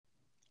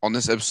On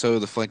this episode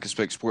of the Flank and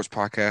Spake Sports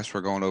Podcast,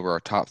 we're going over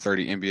our top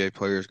 30 NBA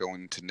players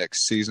going into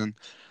next season.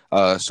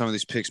 Some of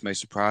these picks may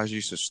surprise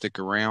you, so stick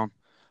around.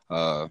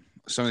 Some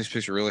of these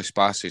picks are really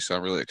spicy, so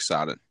I'm really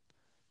excited.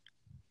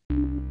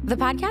 The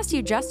podcast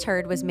you just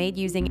heard was made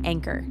using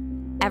Anchor.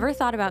 Ever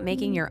thought about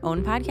making your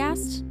own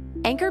podcast?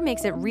 Anchor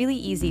makes it really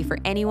easy for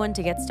anyone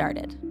to get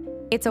started.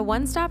 It's a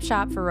one-stop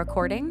shop for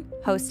recording,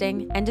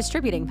 hosting, and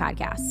distributing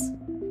podcasts.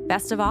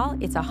 Best of all,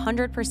 it's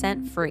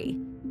 100% free.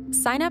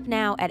 Sign up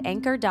now at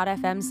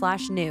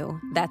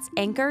anchor.fm/new. That's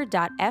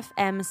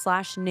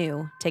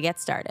anchor.fm/new to get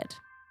started.